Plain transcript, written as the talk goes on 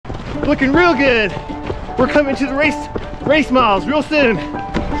looking real good. We're coming to the race miles real soon.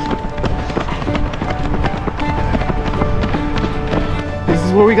 This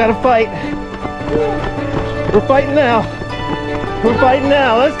is where we gotta fight. We're fighting now. We're fighting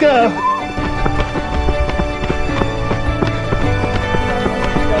now. Let's go.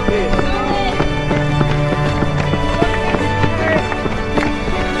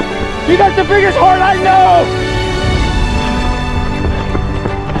 You got the biggest heart I know!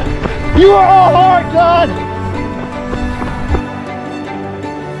 You are all heart, God!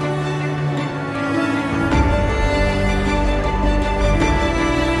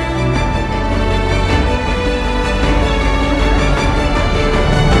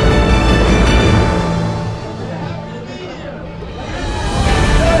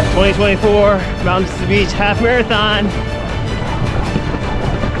 '24 Mountains to the Beach Half Marathon.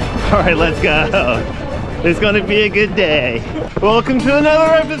 All right, let's go. It's gonna be a good day. Welcome to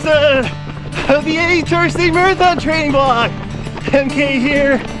another episode of the AHRC Marathon Training Blog. MK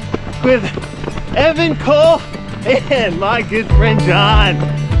here with Evan, Cole, and my good friend John.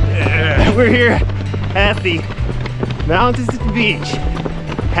 We're here at the Mountains to the Beach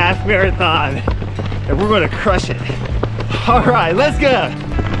Half Marathon, and we're gonna crush it. All right, let's go.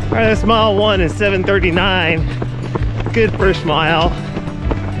 All right, that's mile 1 is 7:39. Good first mile.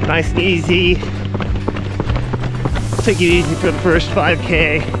 Nice and easy. Take it easy for the first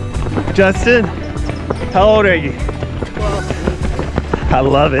 5K. Justin, how old are you? 12. I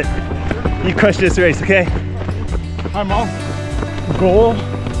love it. You crushed this race, okay? Hi, Mom. Goal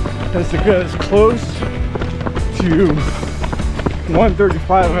is to get as close to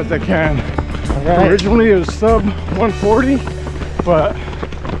 135 as I can. Right. Originally it was sub 140, but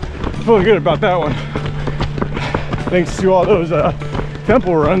I'm feeling good about that one. Thanks to all those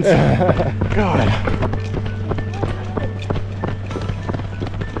tempo runs. God.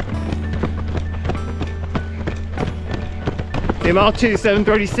 Okay, mile 2,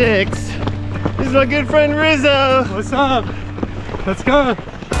 7:36. This is my good friend Rizzo. What's up? Let's go.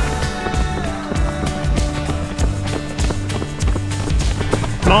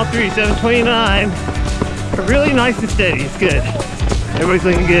 Mile 3, 7:29. Really nice and steady. It's good. Everybody's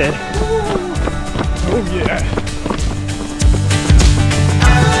looking good. Oh yeah.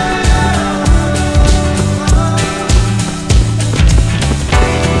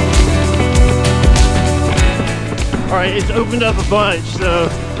 All right, it's opened up a bunch, so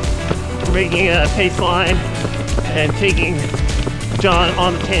we're making a pace line and taking John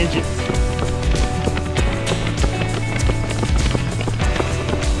on the tangents.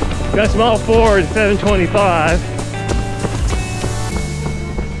 Got mile 4 at 7:25.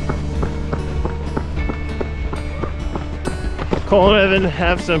 Cole and Evan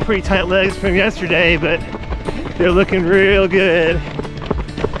have some pretty tight legs from yesterday, but they're looking real good.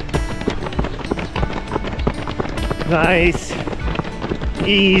 Nice,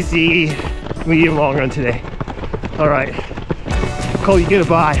 easy, medium long run today. All right, Cole, you get a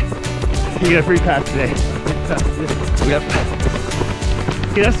bye. You get a free pass today. Yep.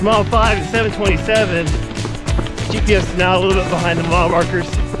 Okay, that's mile 5 at 7:27. GPS is now a little bit behind the mile markers,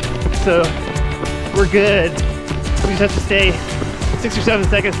 so we're good. We just have to stay 6 or 7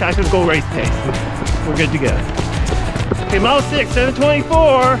 seconds back to the goal race pace. We're good to go. Okay, mile 6,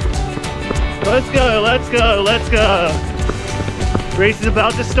 7:24. Let's go, let's go, let's go. Race is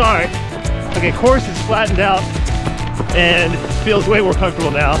about to start. Okay, course is flattened out and feels way more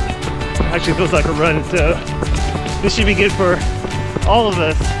comfortable now. Actually feels like a run, so this should be good for all of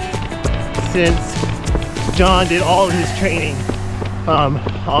us since John did all of his training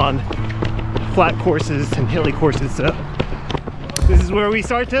on flat courses and hilly courses, so this is where we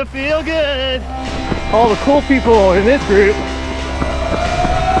start to feel good. All the cool people in this group.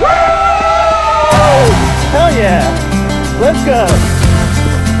 Hell yeah! Let's go!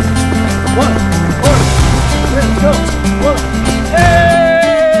 One, let's go!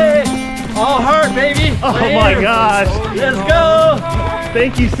 Hey! All heart, baby! Oh my gosh! Let's go!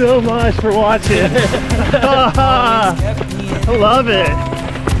 Thank you so much for watching. I love it.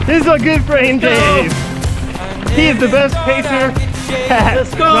 This is a good friend, Dave. He is the best pacer.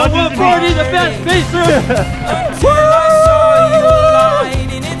 Let's go! 140, the best pacer!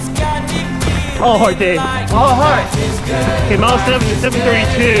 All heart, Dave. All heart. Okay, mile 7 to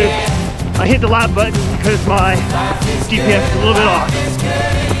 7:32. I hit the lap button because my GPS is a little bit off.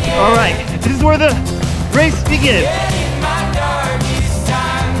 All right, this is where the race begins.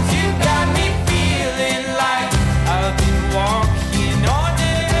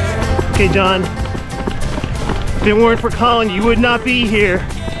 Okay, John. If it weren't for Colin, you would not be here.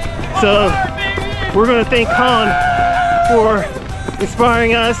 So we're going to thank Colin for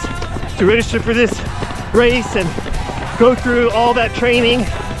inspiring us to register for this race and go through all that training,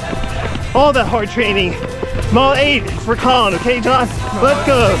 all that hard training. Mile 8 is for Colin, okay, John? Let's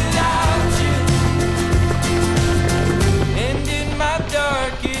go.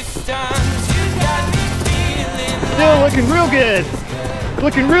 Still looking real good.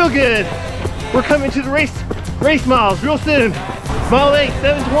 Looking real good. We're coming to the race miles real soon. Mile 8,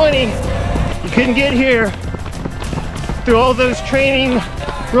 7:20. You couldn't get here through all those training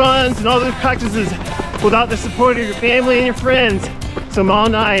runs and all those practices without the support of your family and your friends. So mile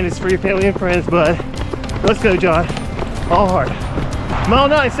 9 is for your family and friends, bud. Let's go, John. All hard. Mile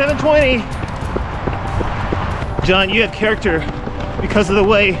 9, 7:20. John, you have character because of the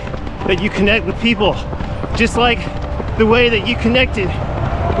way that you connect with people. Just like the way that you connected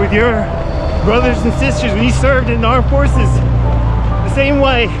with your brothers and sisters when you served in the armed forces. The same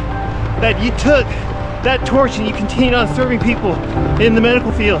way that you took that torch and you continued on serving people in the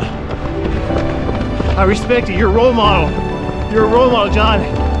medical field. I respect you. You're a role model. You're a role model, John.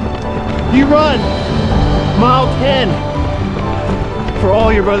 You run mile 10 for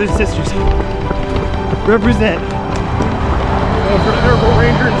all your brothers and sisters. Represent. Going for the airboat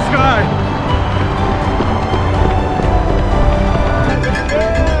ranger in the sky.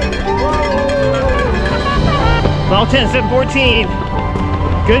 Mile 10, 7:14.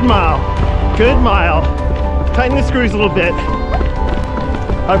 Good mile. Good mile. Tighten the screws a little bit.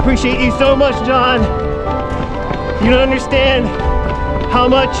 I appreciate you so much, John. You don't understand how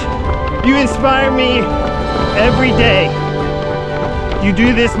much you inspire me every day. You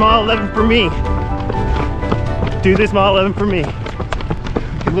do this mile 11 for me. Do this mile 11 for me.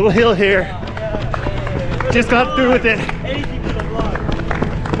 A little hill here. Just got through with it.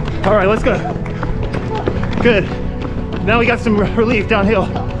 All right, let's go. Good. Now we got some relief downhill.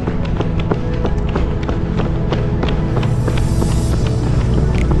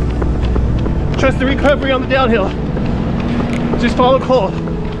 Trust the recovery on the downhill. Just follow Cole.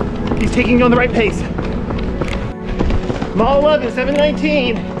 He's taking you on the right pace. Mile 11,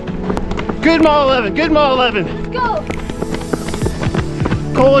 7:19. Good mile 11, good mile 11. Let's go.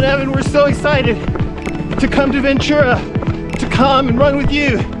 Cole and Evan, we're so excited to come to Ventura, to come and run with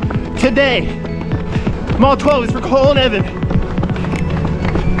you today. Mile 12 is for Cole and Evan.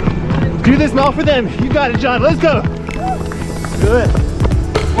 Do this mile for them. You got it, John. Let's go. Good.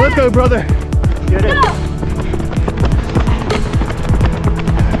 Let's go, brother. Get it.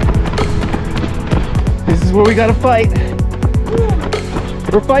 This is where we gotta fight.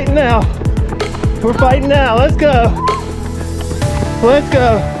 We're fighting now. We're fighting now. Let's go. Let's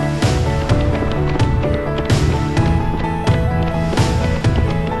go.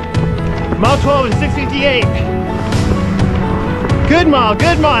 Mile 12 is 6:58. Good mile,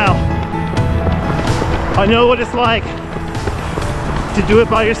 good mile. I know what it's like to do it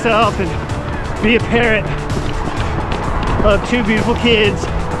by yourself and be a parent of 2 beautiful kids.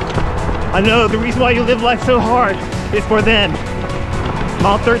 I know the reason why you live life so hard is for them.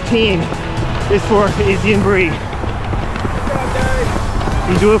 Mile 13 is for Izzy and Bree.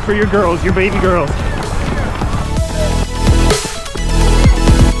 You do it for your girls, your baby girls.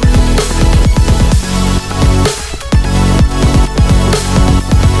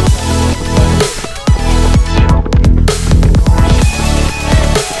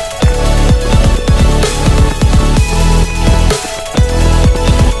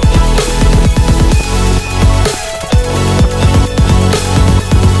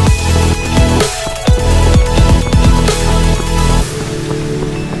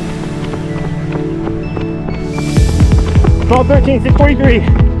 Mile 13, 6:43.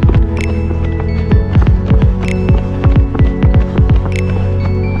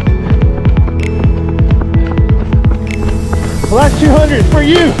 The last 200 is for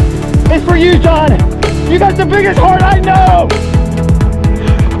you. It's for you, John. You got the biggest heart I know.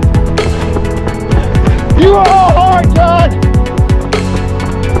 You are all hard, John.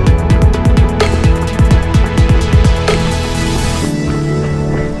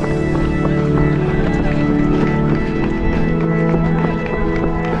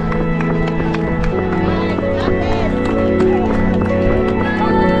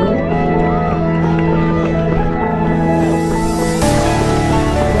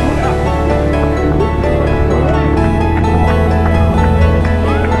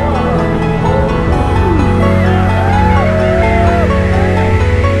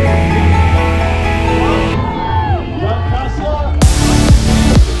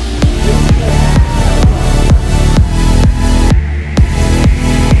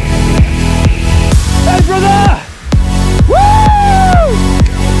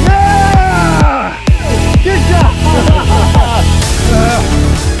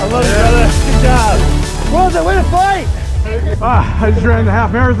 I just ran the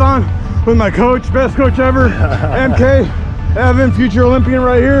half marathon with my coach, best coach ever, MK, Evan, future Olympian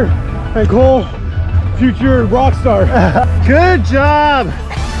right here, and Cole, future rock star. Good job.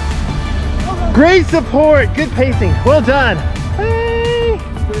 Great support. Good pacing. Well done. Hey.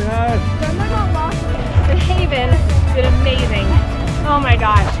 My mom lost me. But Haven did amazing. Oh my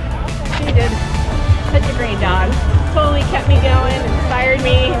gosh. She did such a great job. Totally kept me going, inspired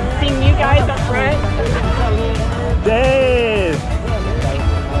me. Seeing you guys up front. Dave.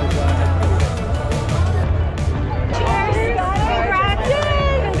 Cheers. Congrats.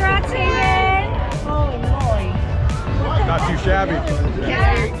 Yay. Congrats, Haven. Holy moly. Not too shabby.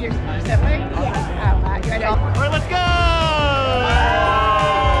 All right, let's go!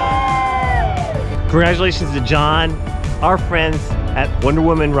 Congratulations to John, our friends at Wonder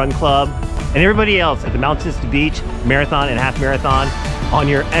Woman Run Club, and everybody else at the Mountains to Beach Marathon and Half Marathon on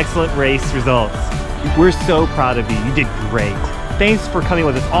your excellent race results. We're so proud of you. You did great. Thanks for coming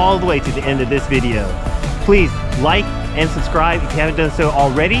with us all the way to the end of this video. Please like and subscribe if you haven't done so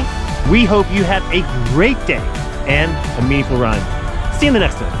already. We hope you have a great day and a meaningful run. See you in the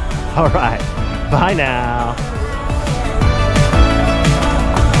next one. All right. Bye now.